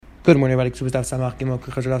Good morning, everybody. We're discussing a different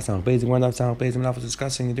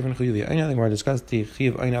chiyuv. I think we're discussing the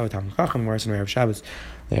chiyuv Aina with Talmid Chacham. We're saying we have Shabbos.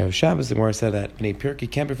 They have Shabbos. The Gemara said that Bnei Pirkei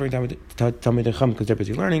can't be referring to Talmid Chacham because they're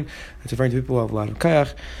busy learning. It's referring to people who have a lot of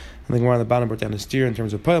kayach. And the Gemara on the bottom brought down the steer in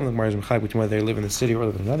terms of Poem. The Gemara is mechayek between whether they live in the city or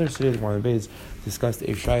live in another city. The Gemara on the base discussed a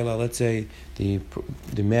shayla. Let's say the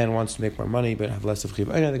man wants to make more money but have less of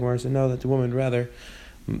chiyuv Aina. The Gemara said no, that the woman rather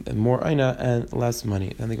more Aina and less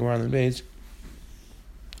money. And the Gemara on the base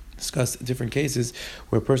discuss different cases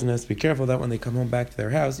where a person has to be careful that when they come home back to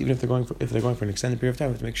their house, even if they're going for an extended period of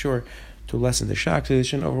time, to make sure to lessen the shock so they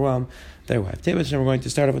shouldn't overwhelm their wife. We're going to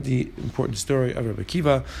start off with the important story of Rabbi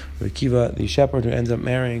Akiva. Rabbi Akiva, the shepherd who ends up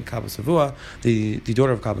marrying Kabbalah Savua, the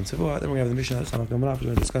daughter of Kabbalah Savua. Then we have the Mishnah. We're going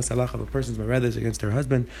to discuss the halacha of a person's meredes against her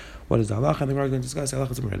husband. What is the halacha? And then we're going to discuss the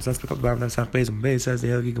halacha of meredes. Let's pick up the bottom of Sach Beis. Beis says the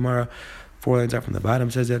Helgi Gemara. 4 lines out from the bottom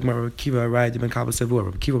says that Rabbi Akiva right ben Kabbalah Savua.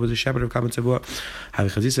 Rabbi Akiva was a shepherd of Kabbalah Savua.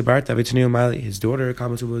 His daughter,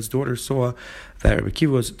 Kabbalah Savua's daughter, saw that Rabbi Akiva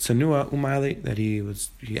was tzanua umali, that he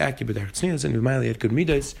acted with tznius and umali had good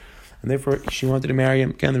midas, and therefore she wanted to marry him.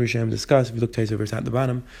 Again, the Rishonim discuss. If you look Taisa verse at the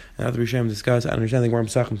bottom, and other Rishonim discuss. I understand the Gemara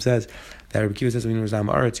Pesachim says that Rabbi Akiva says when he was Am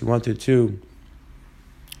Aretz, he wanted to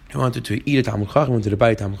eat a Talmid Chacham, wanted to buy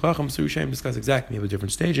a Talmid Chacham. So Rishonim discuss exactly the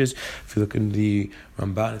different stages. If you look in the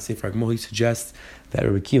Ramban and Sefer Hagmul, he suggests that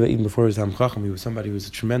Rabbi Akiva, even before he was Talmid Chacham, he was somebody who was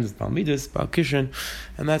a tremendous Baal Midas, Baal Kishin,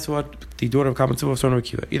 and that's what the daughter of Kabbalah Savua saw in Rabbi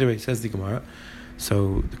Akiva. Either way, says the Gemara.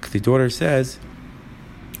 So the daughter says,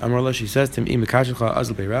 Amrullah, she says to him,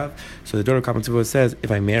 so the daughter of Kabbalah Savua says, if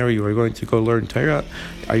I marry you, are you going to go learn Torah?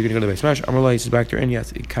 Are you going to go to the Beis Medrash? Amrullah, he says back to her, and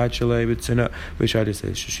yes,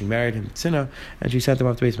 she married him Tzina, and she sent him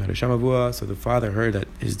off to Beis Medrash. So the father heard that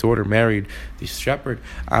his daughter married the shepherd,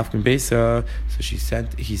 Afkan Beisa, so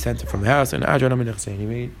he sent her from the house, and he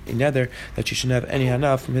made a nether that she shouldn't have any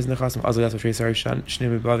hana from his nechasim.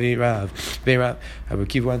 Rabbi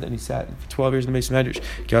Akiva went and he sat for 12 years in the Beis Medrash.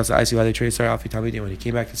 When he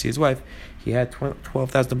came back to see his wife, he had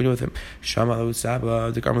 12,000 to with him. So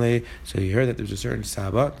he heard that there was a certain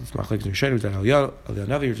Saba,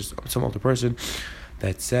 just some older person,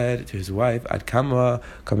 that said to his wife, Ad Kama,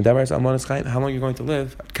 how long are you going to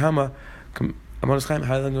live? Ad Kama, how long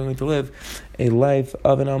are you going to live a life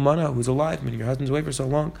of an almana who's alive, meaning your husband's away for so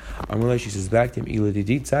long? She says back to him, if you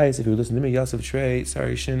listen to me, Yosef Shrei,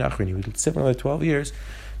 sorry, he would sit for another 12 years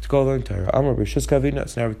to go learn Torah. Amar Bereshus Kavina.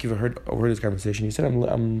 So now Rabbi Akiva heard this conversation. He said,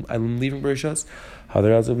 I'm leaving Bereshus. So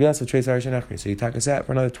he took us out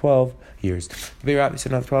for another 12 years. He said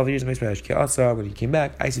another 12 years. When he came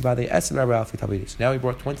back, so now he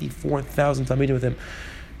brought 24,000 talmidim with him.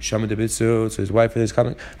 So his wife is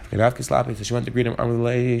coming. So she went to greet him.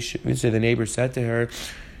 The neighbor said to her,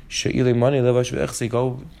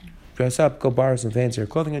 go dress up, go borrow some fancier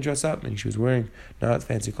clothing and dress up. And she was wearing not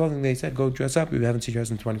fancy clothing. They said, go dress up. We haven't seen you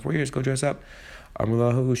in 24 years. Go dress up.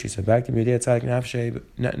 She said back to me, Tzadik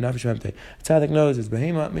knows it's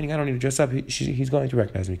behema, meaning I don't need to dress up. He's going to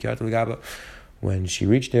recognize me. When she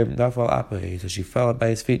reached him, so she fell up by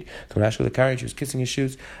his feet. The carriage, she was kissing his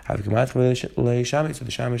shoes. So the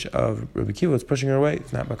shamish of Rabbi Akiva was pushing her away.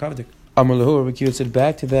 It's not bakavdik. Rabbi Akiva said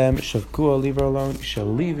back to them, Shavkua, leave her alone.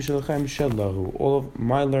 All of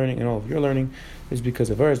my learning and all of your learning is because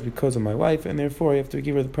of her, is because of my wife, and therefore you have to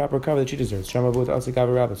give her the proper cover that she deserves.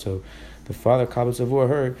 So the father, Kabbalah Savua,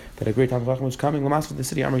 heard that a great Talmid Chacham was coming. Lamas to the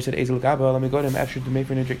city. Amr said, let me go to him after to make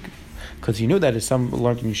for an drink. Because he knew that his son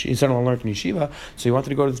learned in yeshiva, so he wanted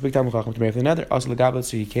to go to this big Talmid Chacham to marry for another.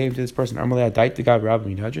 So he came to this person. So Rabbi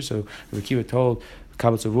Akiva told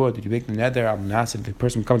Kabbalah Savua, did you make the nether? I'm nasib. The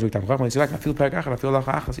person comes to Talmid Chacham. He said, I feel paragach, I feel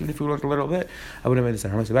lachachas. Even if you learned a little bit, I would have made the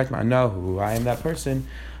son. I know who I am. That person.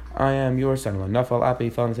 I am your son-in-law. Nafal Ape, he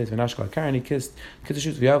fell on his face, Vanashkal Karen, he kissed the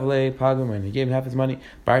shoes of Yavle, Pagum, and he gave him half his money.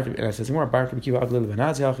 And I said, more, Barak Rabbi Akiva,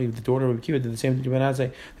 the daughter of Rabbi Akiva, did the same thing to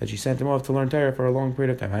Benazai, that she sent him off to learn Torah for a long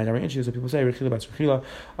period of time. So people say, an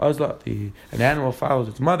animal follows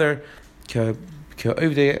its mother, just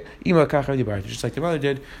like the mother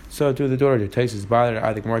did, so too the daughter did. Tais is bothered.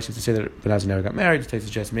 I think more seems to say that Benazai never got married. Tais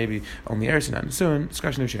suggests maybe only Ersin, not soon.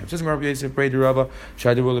 Discussion of Shem. Says Rabbi Yosef, Brei Rabba,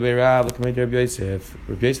 Shai Deru Lebei Rav, the commander of Rabbi Yosef.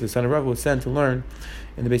 Rabbi Yosef, the son of Rabba, was sent to learn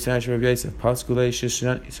in the Beis Medrash of Rabbi Yosef.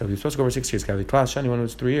 So he was supposed to go over 6 years. Class Shani, when it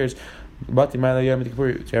was 3 years. But the Ma'ala Yom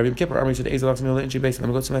Kippur, Army said, "Ezel Laksim Yola Inchi Base. Let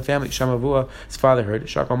me go to my family." Shamavua, his father heard.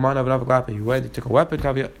 Shakal Mana of Navaklapi. He went. He took a weapon,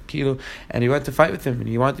 Kilo, and he went to fight with him. And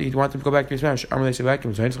he wanted him to go back to his marriage. Army said back to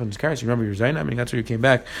him. Zayin his carriage. You remember your Zayin? I mean, that's where you came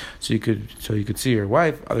back, so you could see your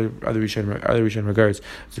wife. Other Rishon regards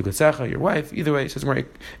Zukatsacha, your wife. Either way, it says more.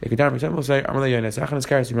 Ekadam, for example, say Army Yoina Sachan his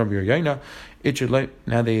carriage. You remember your Yoina. It should like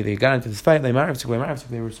now they got into this fight. They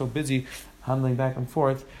were so busy handling back and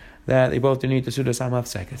forth that they both didn't need the Suda Sam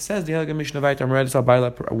Hafsek. It says the Elegant Mishnah Vayta Meredith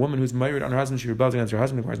Baila, a woman who's married on her husband, she rebels against her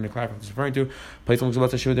husband, according to the clarify what it's referring to.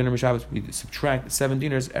 We subtract 7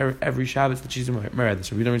 dinars every Shabbos that she's married.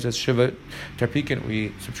 So we don't says Shiva Tarpikin,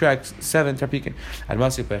 we subtract 7 Tarpikin. At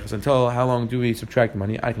Masik Pechas, until how long do we subtract the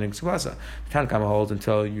money? I can Ksubasa. Tanakama holds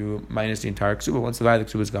until you minus the entire Ksuba. Once the value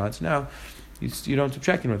of the Ksuba is gone, so now you don't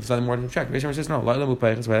subtract anymore. There's nothing more to subtract. Rishon says no.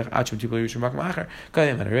 Rishon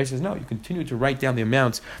says no. You continue to write down the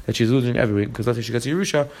amounts that she's losing every week, because let's say she gets a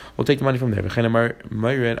Yerusha, we'll take the money from there.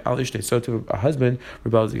 So to a husband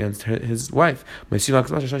rebels against his wife.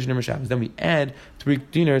 Then we add 3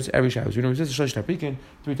 dinars every Shabbos. We don't resist 3 tarpikin.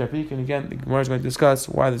 Again, the Gemara is going to discuss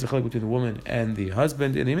why there's a chilek between the woman and the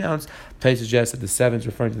husband in the amounts. Tai suggests that the 7 is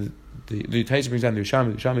referring to the Taisa brings down the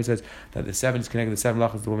Ushami. The Ushami says that the 7 is connected to the 7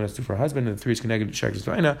 lachas the woman has to do for her husband, and the 3 is connected to Shekes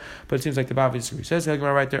Vaina. But it seems like the Bavi disagrees. Says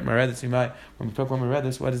right there, when we read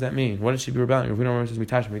this, what does that mean? What does she be rebelling? If we don't remember, it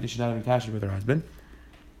says Mitashmi, she's not having Tashmi with her husband.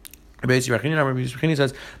 Basically, Rachini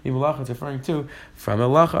says it's referring to from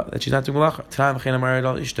Melacha that she's not doing Melacha. Time Chena married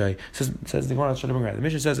al Ishtay says the Gemara should have been right. The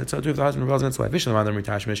Mishnah says it's so too if the husband rebels against his wife. Vishnu Lamadar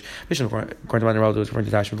Mitashmish. Vishnu according to Lamadar is referring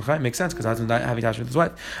to Tashmish L'Chaim. Makes sense because the husband having Tashmish with his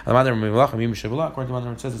wife. Lamadar Melacha Mim Shavula. According to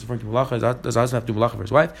Lamadar says it's referring to Melacha. Does the husband have to do Melacha for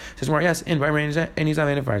his wife? Says more yes. In and he's not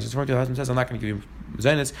in fire. It's referring to the husband says I'm not going to give you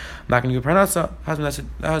Zainis. I'm not going to give you Parnasa. Husband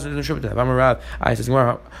doesn't ship it to that. I'm a Rav. I says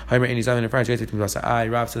more. And he's not in fire. I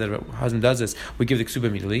Rav said that husband does this. We give the ksuba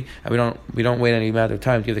immediately and we don't wait any amount of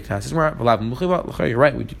time to give the knas. You're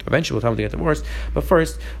right. Eventually we'll tell him to get divorced, but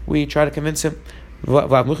first we try to convince him. First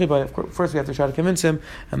we have to try to convince him,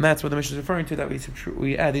 and that's what the Mishnah is referring to, that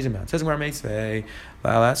we add these amounts. Says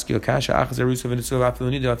I'll ask you, the halachas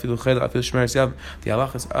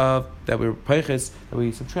of that we're peiches, that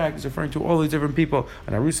we subtract, is referring to all these different people.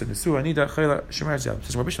 And Arusa, Nesua, Nida, Chayla, Shemer Yav.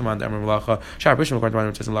 Says Rabbi Shimon, Amar Malacha, Shar Bishlam, according to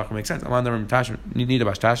what says Malacha makes sense. Aman Amar Tashmi, Nida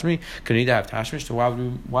Bash Tashmi, can Nida have Tashmish? So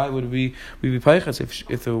why would we be peiches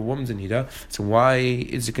if the woman's in Nida? So why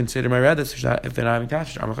is it considered Meredith if they're not having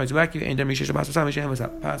Tashmish? Amar Chayzu Baki, Ain't there Mishesh Bas Basai,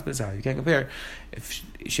 Mishesh Pas Basai. You can't compare. If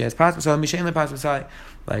she has Pas Basai, Mishesh Pas Basai.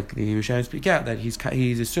 Like the Rishonim speak out that he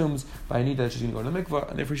assumes by Nida that she's going to go to the mikvah,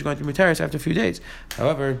 and therefore she's going to be Materis after a few days.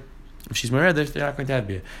 However, if she's married, they're not going to have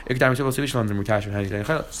beer. Other people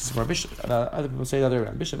say the other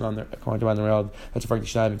way. Bishop on the according to the world, that's referring to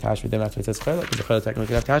Shnai and Tashmi. Then that's why it says Chayla, because the Chayla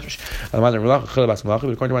technically have Tashmish. But according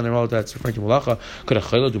to the world, that's referring to Malacha. Could a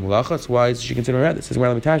Chayla do Malacha? So why is she considered married? It says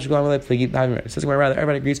where Tashmish go on with it. It says where rather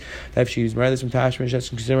everybody agrees that if she's married from Tashmish, that's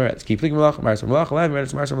considered married. Keep thinking Malacha, married from Malacha, live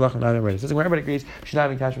married, married from Malacha, not married. It says where everybody agrees she's not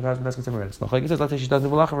having Tashmish, husband, that's considered married. Malacha says let's say she doesn't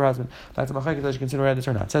do Malacha for her husband. That's Malacha that she considered married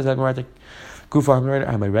or not. It says that Gemara Kufa,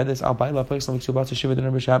 I read this. I'll buy love place like Subat to Shiva the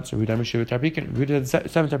number Shabbos. Read number Shiva Tarpikin. Read the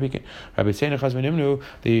 7 Tarpikin. Rabbi Seinu Chazman Imnu.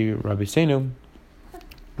 The Rabbi Seinu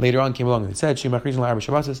later on came along and said, Shema Chrizan La'arba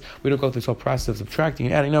Shabbases. We don't go through this whole process of subtracting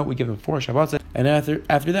and adding. No, we give them 4 Shabbases, and after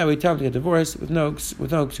that we tell them to get divorced with no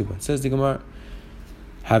ksuba. It says the Gemara.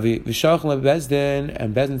 Havi v'shalchim lebezdin,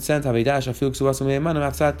 and Bezdin sent Havidash afil ksuvas u'meimanim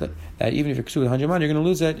afsat, that even if you're ksuv with 100 money, you're going to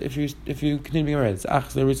lose it if you continue being married. It's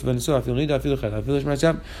achs le'rutz v'nesu afil nida afil chet afil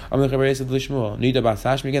shmasham amel chaberes v'lishmuel nida bas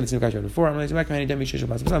hashmi, again the same question before. I'm like many dem mishish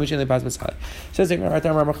bas bas mishin lebas bas hal. Says the Gemara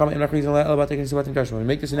Tamar Macham in Achrizon le'el about taking subat mikdash. When we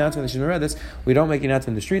make this announcement that she's married, this we don't make an announcement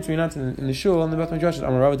in the streets, we announce in the shul and the Beth Midrash.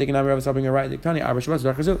 Amar Rava taking Amar Rava stopping a right diktani Arba Shabbos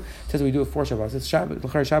v'Achazu. Says we do it 4 Shabbos. It's Shabbat.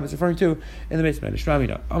 L'char Shabbos referring to in the basement.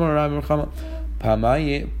 Shramina Amar Rava Macham. The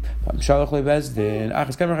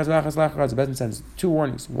Bezdin sends 2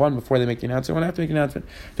 warnings, one before they make the announcement, one after they make the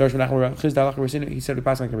announcement. He said we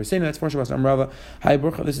pass like the that's 4 Shabbos.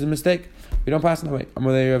 This is a mistake. We don't pass in the way.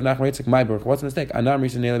 My burch. What's the mistake? I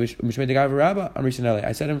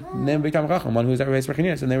said him name one who's at Reis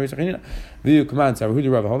Rechinina, and they Reis Rechinina. View commands who the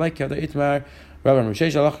Rava. Like Itmar. Rabbi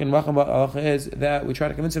Rishesh Allah is that we try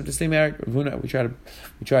to convince them to stay married. We try to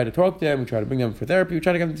talk to them. We try to bring them for therapy. We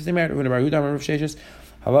try to get them to stay married.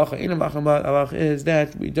 Halacha is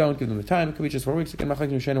that we don't give them the time. It could be just 4 weeks. Again, machlek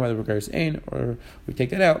nishena whether we're going in or we take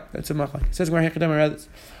that out. That's a machlek. It says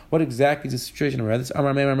what exactly is the situation around this?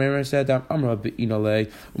 Amar Meir said Amar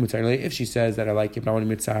Be'inale Umutarle. If she says that I like him, I want to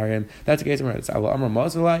mitzvah him, that's the case around this. Amar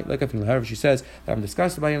Mazalai, like if she says that I'm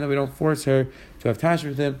disgusted by him, that we don't force her to have tash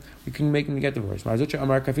with him, we can make them get divorced. Amar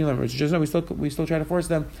Kafin, we still try to force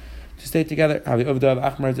them to stay together. It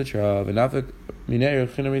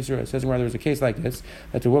says where there was a case like this,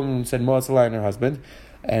 that the woman said Moasalai and her husband,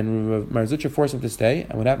 and Mar Zutra forced him to stay.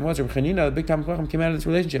 And what happened was Rabbi Chanina, the big time Chacham, came out of this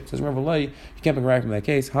relationship. Says Rabbi Loi, you can't be right from that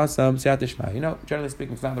case. Hasam Siyat Ishma. Generally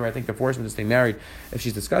speaking, it's not the right thing to force him to stay married if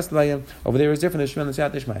she's disgusted by him. Over there is different. There's Shimon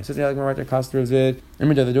Siyat Ishma. Says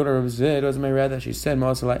the daughter of Zid was my that she said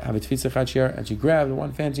and she grabbed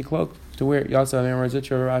one fancy cloak to wear. Yasa Mar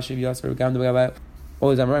Zutra Rashi Yasa Gamda. All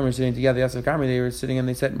these Amorim were sitting together. Yasser Karmi, they were sitting and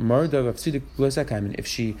they said, "Mardav of Tzidik Glosakaimin." If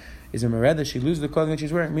she is a mereda, she loses the clothing that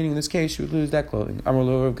she's wearing. Meaning, in this case, she would lose that clothing. Amar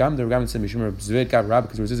lo of Gamda. Gamda said, "Mishum of Zvid Gav Rab,"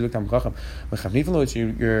 because it was Zvid Tam Chacham.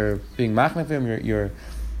 You're being machmef him. You're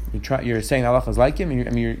saying Allah is like him.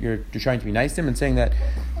 You're trying to be nice to him and saying that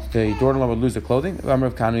the daughter-in-law would lose the clothing.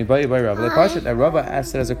 That Rava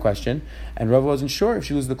asked it as a question, and Rava wasn't sure if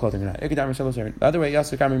she loses the clothing or not. The other way, they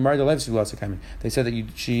said that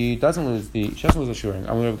she doesn't lose the shoring.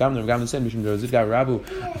 Because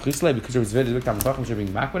there was Zvid being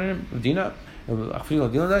makbid in him.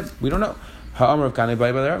 We don't know. Ha'amar of Kanei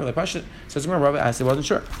by the Rabbi Pashat. Says Rabbi asked, he wasn't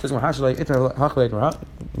sure. Says now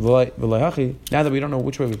that we don't know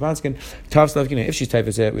which way we paskin, if she's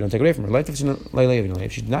typhus it, we don't take it away from her. If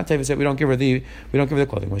she's not typhus it, we don't give her the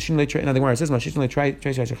clothing. Now the Gemara says,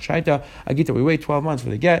 we wait 12 months for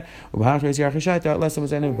the get. In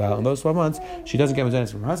those 12 months, she doesn't get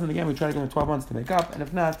mazenis from her husband. Again, we try to give her 12 months to make up, and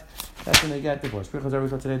if not, that's when they get divorced. Because we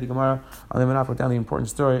saw today the Gemara on the Menach put down the important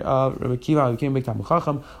story of Rabbi Kiva, who became big Talmid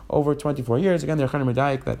Chacham over 24 years. Again, they're kind of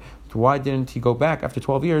medayik that why didn't he go back after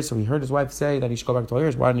 12 years? So he heard his wife say that he should go back 12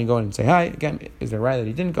 years. Why didn't he go in and say hi? Again, is there right that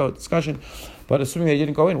he didn't go? Discussion. But assuming that he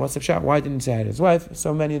didn't go in, what's the shot? Why didn't he say hi to his wife?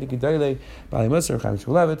 So many of the Gedolei, Bali Musar, Chaim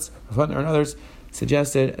Shulevitz, and others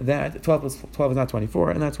suggested that 12 is not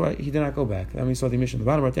 24, and that's why he did not go back. Then we saw the mission at the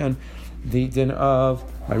bottom, right down the din of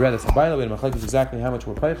my red. It's a baila, but Machlekes is exactly how much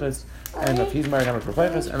we're paychas, and if he's married, how much we're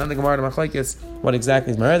paychas, and then the Gemara Machlekes, what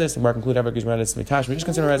exactly is maredes. The Gemara conclude every maredes mitash. We just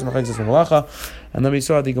consider maredes Machlekes as malacha, and then we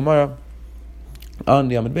saw the Gemara on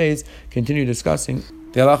the Amud Beis continue discussing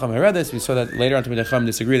the halacha meredes. We saw that later on to Medecham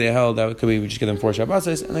disagree. They held that could we just give them 4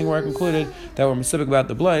 Shabbases, and then Gemara concluded that we're specific about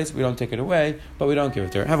the blaze. We don't take it away, but we don't give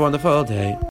it to her. Have a wonderful day.